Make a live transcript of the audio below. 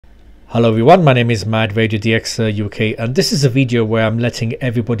Hello everyone, my name is Mad Radio DX UK, and this is a video where I'm letting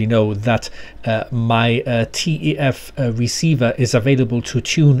everybody know that my TEF receiver is available to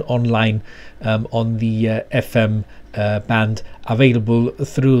tune online on the FM band, available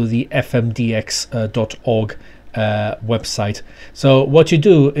through the fmdx.org website. So what you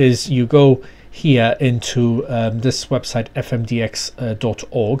do is you go here into this website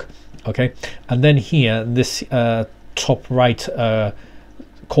fmdx.org, okay, and then here in this top right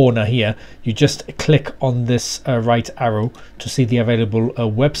corner here, you just click on this right arrow to see the available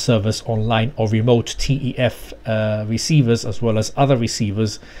web servers online or remote TEF receivers, as well as other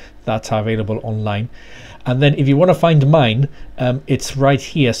receivers that are available online. And then if you want to find mine, it's right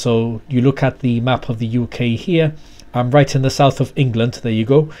here. So you look at the map of the UK here. I'm right in the south of England. There you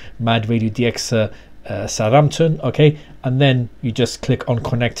go, Mad Radio DX Southampton, okay, and then you just click on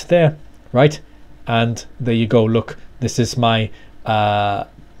connect there, right, and there you go. Look, this is my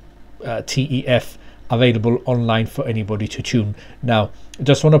TEF available online for anybody to tune. Now, I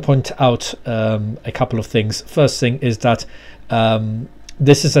just want to point out a couple of things. First thing is that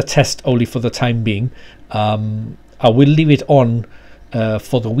this is a test only for the time being. I will leave it on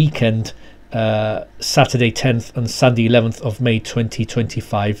for the weekend, Saturday 10th and Sunday 11th of May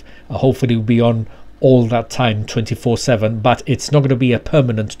 2025. Hopefully it will be on all that time, 24/7, but it's not going to be a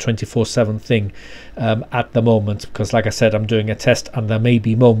permanent 24/7 thing at the moment, because like I said, I'm doing a test and there may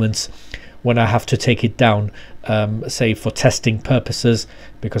be moments when I have to take it down, say for testing purposes,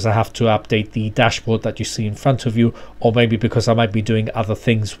 because I have to update the dashboard that you see in front of you, or maybe because I might be doing other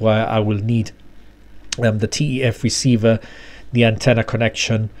things where I will need the TEF receiver, the antenna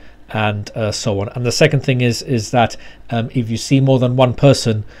connection, and so on. And the second thing is that if you see more than one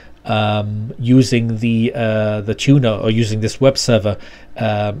person using the tuner or using this web server,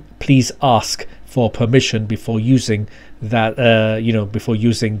 please ask for permission before using that, before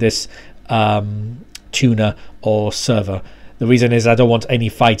using this tuner or server. The reason is I don't want any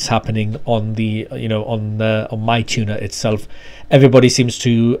fights happening on the on my tuner itself. Everybody seems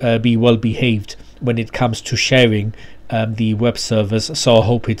to be well behaved when it comes to sharing the web servers, so I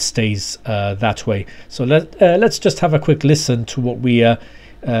hope it stays that way. So let's just have a quick listen to what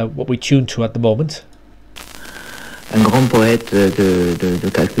we tune to at the moment. Un grand poète de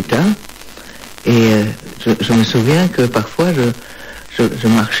Calcutta, et je me souviens que parfois je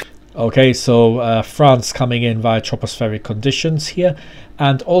marche. Okay, so France coming in via tropospheric conditions here,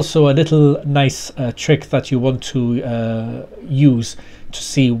 and also a little nice trick that you want to use to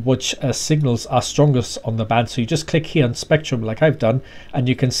see which signals are strongest on the band. So you just click here on spectrum like I've done, and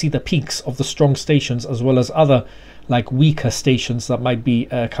you can see the peaks of the strong stations as well as other like weaker stations that might be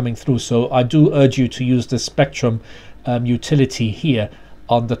coming through. So I do urge you to use the spectrum utility here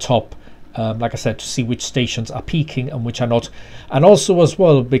on the top, like I said, to see which stations are peaking and which are not. And also as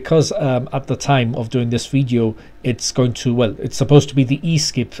well, because at the time of doing this video, it's going to, well, it's supposed to be the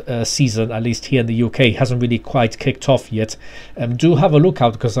e-skip season, at least here in the UK, hasn't really quite kicked off yet. Do have a look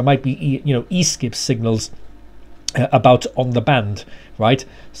out, because there might be e-skip signals about on the band, right?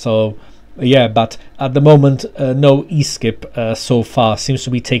 So yeah, but at the moment no e-skip so far. Seems to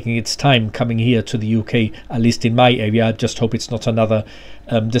be taking its time coming here to the UK, at least in my area. I just hope it's not another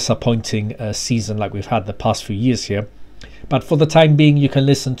disappointing season like we've had the past few years here. But for the time being, you can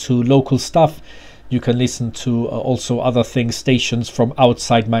listen to local stuff. You can listen to also other things, stations from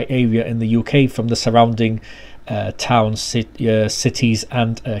outside my area in the UK, from the surrounding towns, cities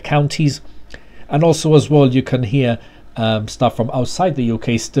and counties. And also as well, you can hear stuff from outside the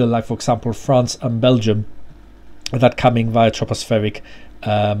UK still, like for example France and Belgium, that coming via tropospheric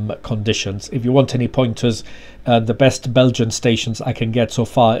conditions. If you want any pointers, the best Belgian stations I can get so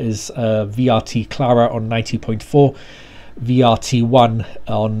far is VRT Clara on 90.4, VRT1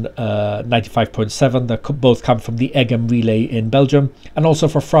 on 95.7. They both come from the Egem relay in Belgium. And also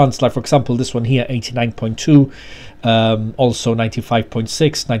for France, like for example this one here, 89.2, also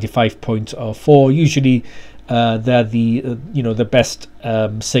 95.6, 95.4. Usually they're the the best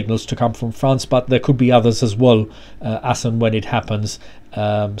signals to come from France, but there could be others as well, as and when it happens.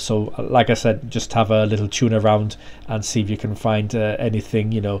 So like I said, just have a little tune around and see if you can find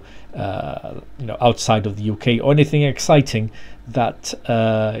anything outside of the UK, or anything exciting that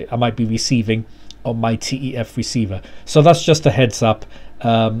I might be receiving on my TEF receiver. So that's just a heads up.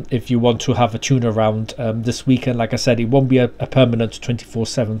 If you want to have a tune around this weekend, like I said, it won't be a permanent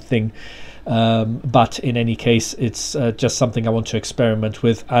 24/7 thing. But in any case, it's just something I want to experiment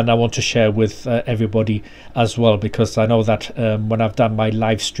with, and I want to share with everybody as well, because I know that when I've done my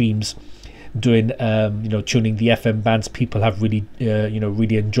live streams doing tuning the FM bands, people have really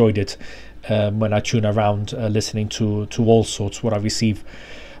really enjoyed it when I tune around, listening to all sorts, what I receive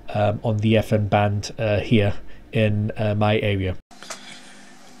on the FM band here in my area.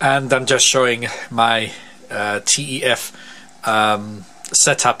 And I'm just showing my TEF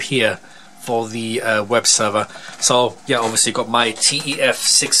setup here for the web server. So yeah, obviously got my TEF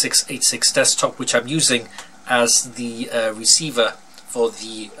 6686 desktop, which I'm using as the receiver for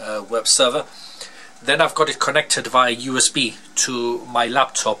the web server. Then I've got it connected via USB to my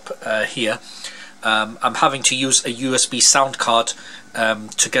laptop here. I'm having to use a USB sound card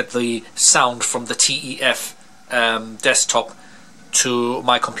to get the sound from the TEF desktop to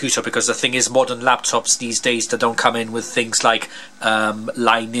my computer, because the thing is, modern laptops these days, they don't come in with things like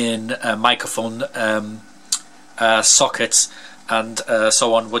line in microphone sockets and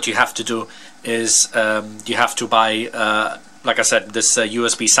so on. What you have to do is you have to buy like I said, this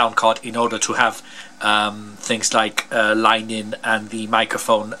USB sound card in order to have things like line in and the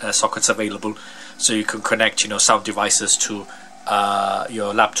microphone sockets available, so you can connect, you know, sound devices to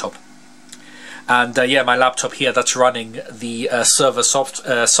your laptop. And yeah, my laptop here, that's running the server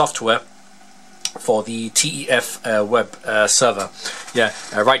software for the TEF web server. Yeah,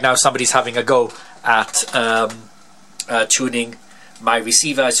 right now somebody's having a go at tuning my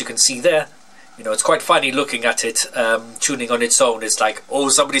receiver, as you can see there. You know, it's quite funny looking at it tuning on its own. It's like, oh,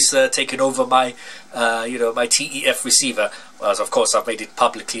 somebody's taken over my, you know, my TEF receiver. Whereas, of course, I've made it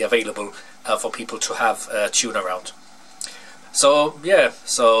publicly available for people to have tune around. So yeah,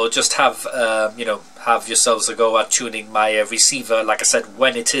 so just have you know, have yourselves a go at tuning my receiver, like I said,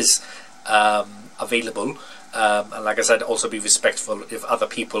 when it is available. And like I said, also be respectful if other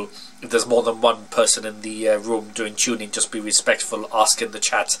people, if there's more than one person in the room doing tuning, just be respectful, ask in the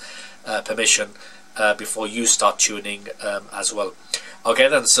chat permission before you start tuning as well. Okay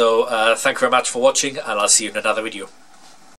then, so thank you very much for watching, and I'll see you in another video.